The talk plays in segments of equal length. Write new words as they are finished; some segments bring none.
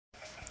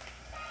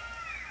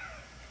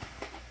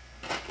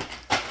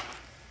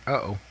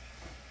Uh-oh.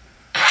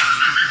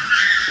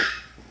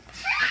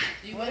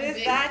 What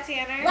is that,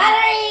 Tanner?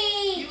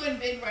 Lottery! You win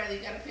big, Riley.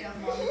 You gotta pay off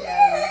Mom and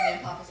Dad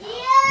and Papa's house.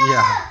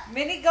 Yeah.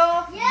 Mini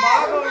golf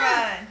marble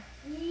run.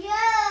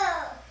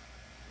 Yeah.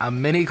 A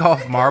mini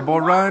golf marble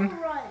run?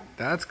 Run.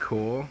 That's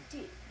cool.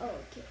 Dude, oh,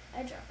 okay.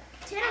 I dropped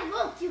that. Tanner,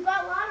 look, you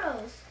got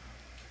lottos.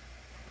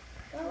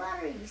 Got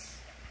lotteries.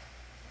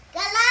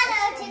 Got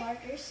lottos.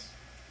 Markers.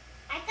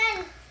 I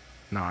got.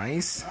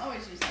 Nice. I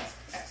always use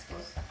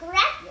Expos.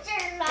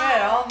 Scratcher lotto.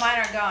 Good, all mine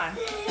are gone.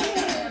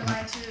 Yeah,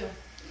 mine too.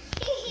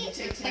 You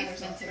take 10 or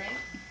something.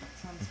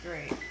 Sounds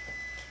great.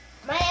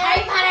 My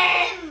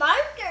iPad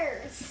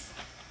markers.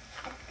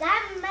 I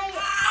got my.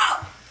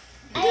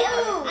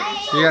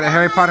 You got a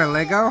Harry Potter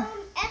Lego?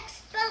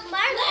 Expo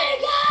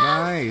markers.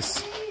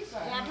 Nice.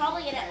 Yeah, I'm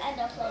probably gonna end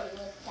up playing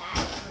with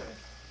that.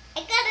 I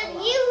got a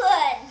new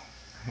one.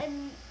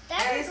 And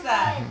What is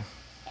that?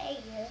 Hey,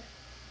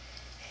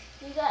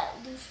 you got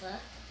loofah.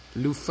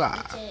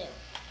 Loofah. Too.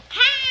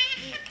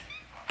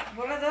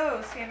 What are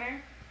those,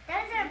 Tanner? Those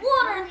are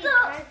what are those?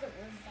 I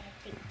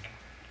think.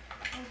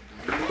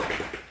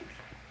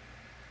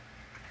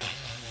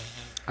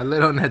 A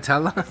little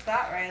Nutella? What's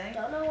that, Riley? I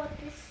don't know what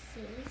this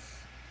is.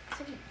 Is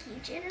it a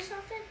keychain or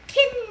something?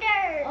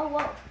 Kinder. Oh,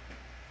 whoa.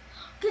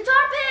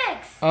 Guitar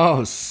picks.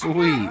 Oh,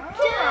 sweet. Dude.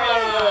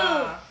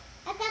 Ah.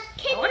 I got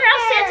Kinder. I wonder how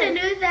Santa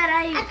knew that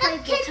I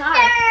played guitar.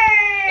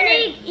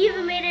 And he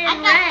even made it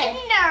in red.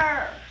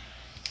 Kinder.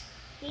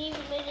 He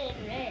even made it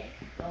in red.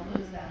 Don't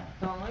lose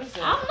that. Don't lose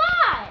it. I'm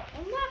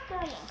not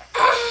gonna.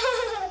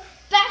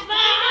 That's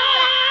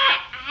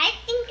I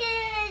think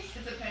it's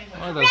It's a penguin.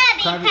 Oh, those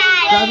Krabby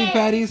Krabby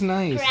Patties,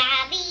 nice.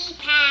 Krabby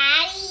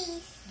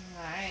Patties.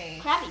 Nice.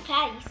 Krabby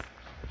Patties.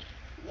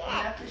 You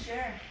Yeah. have to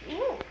share.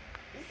 Ooh,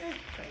 this is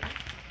pretty.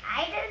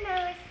 I don't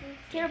know if this is...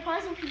 Get a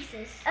puzzle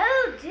pieces.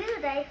 Oh,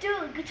 dude, I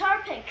do.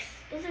 Guitar picks.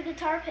 Those are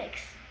guitar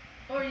picks.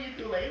 Or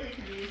ukulele.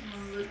 Can you use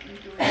one of those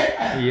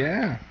ukulele?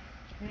 Yeah.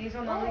 Can you use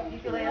one on the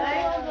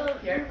ukulele?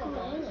 Careful,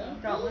 don't lose them.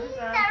 Don't lose These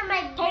them. are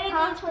my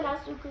pockets when I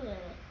was ukulele.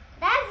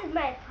 That's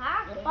my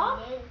pocket. Lip balm?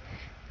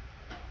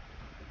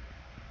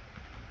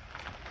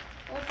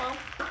 Lip balm.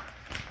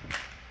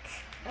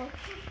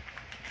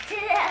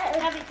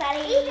 Krabby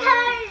Patty. These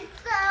are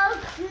so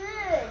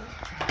good.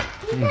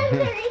 These are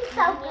really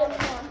so good.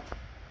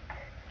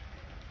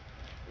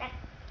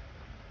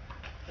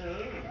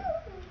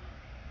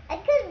 I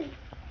could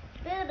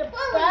build a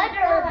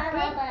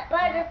big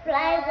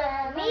butterfly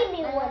with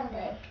Mimi one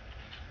day.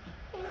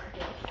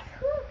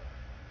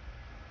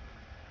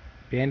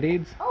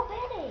 Band-Aids? Oh,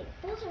 Band-Aids.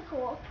 Those are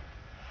cool.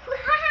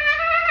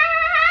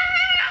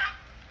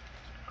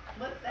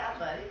 What's that,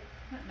 buddy?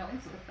 What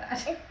noise was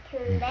that? It's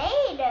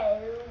Play-Doh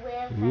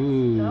with a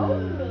Ooh.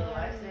 snowman.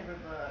 Lifesaver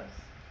books.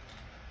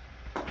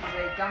 Are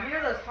they gummy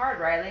or those hard,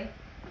 Riley?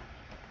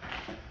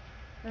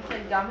 Those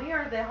like gummy or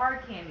are they hard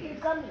They're candies?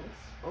 gummies.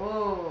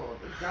 Oh,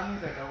 the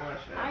gummies are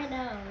delicious. I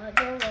know.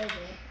 They're really good.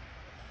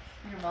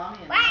 Your mommy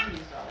and I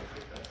used to always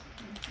do those.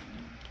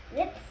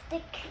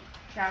 Lipstick.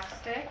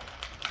 Chapstick.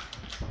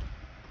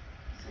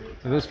 Sweet.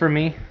 Are those for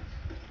me?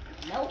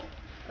 Nope.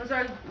 Those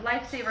are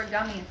lifesaver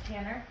gummies,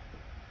 Tanner.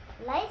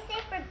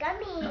 Lifesaver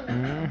gummies.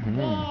 Mm-hmm.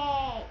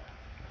 Yay.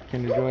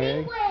 Kinder Joy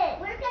egg?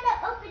 We're gonna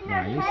open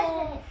our Nice.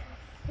 presents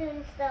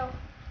soon, so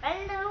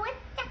I know what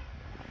the...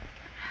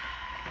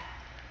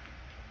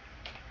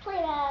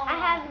 I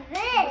have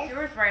What's this.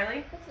 yours,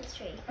 Riley? Christmas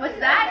tree. What's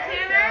that,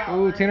 Tanner?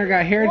 Oh, Tanner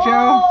got hair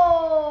gel?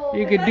 Whoa.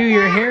 You could do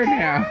your hair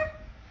now.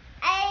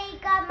 I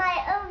got my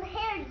own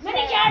hair gel.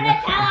 Mini jar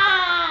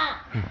Nutella!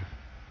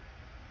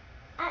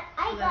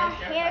 I got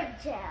hair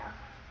gel.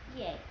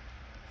 Yay.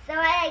 So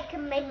I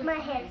can make my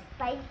hair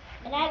spicy.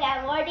 And I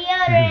got more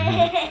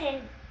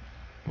deodorant.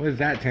 What is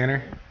that,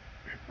 Tanner?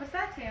 What's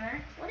that,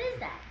 Tanner? What is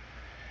that?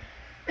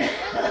 What's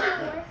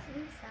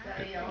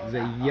That inside? yellow Is it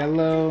dot.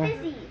 yellow?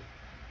 Fizzy.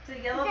 It's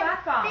a yellow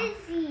bath bomb.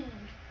 Fizzy.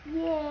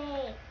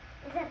 Yay.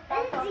 Is it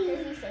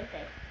fizzy? Same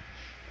thing.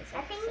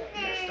 I think Your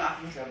there's...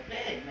 stockings are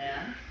big,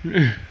 man.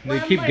 They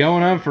keep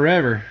going on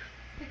forever.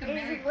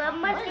 There's one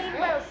more thing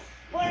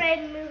before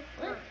I move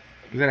on.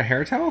 Is that a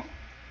hair towel?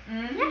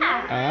 Mm-hmm.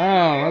 Yeah.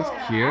 Oh,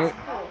 that's cute.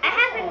 I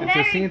have It's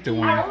another a Santa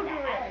one.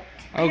 deodorant.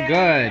 Oh, good.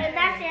 And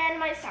that's the end of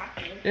my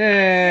stocking.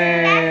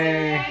 Yay!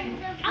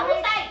 I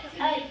was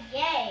like,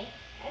 yay.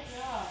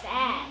 That's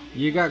sad.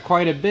 You got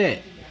quite a bit.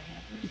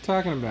 What are you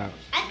talking about?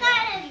 I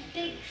got a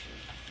big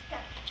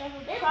stuff.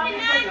 It's been on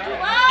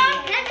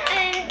 12. That's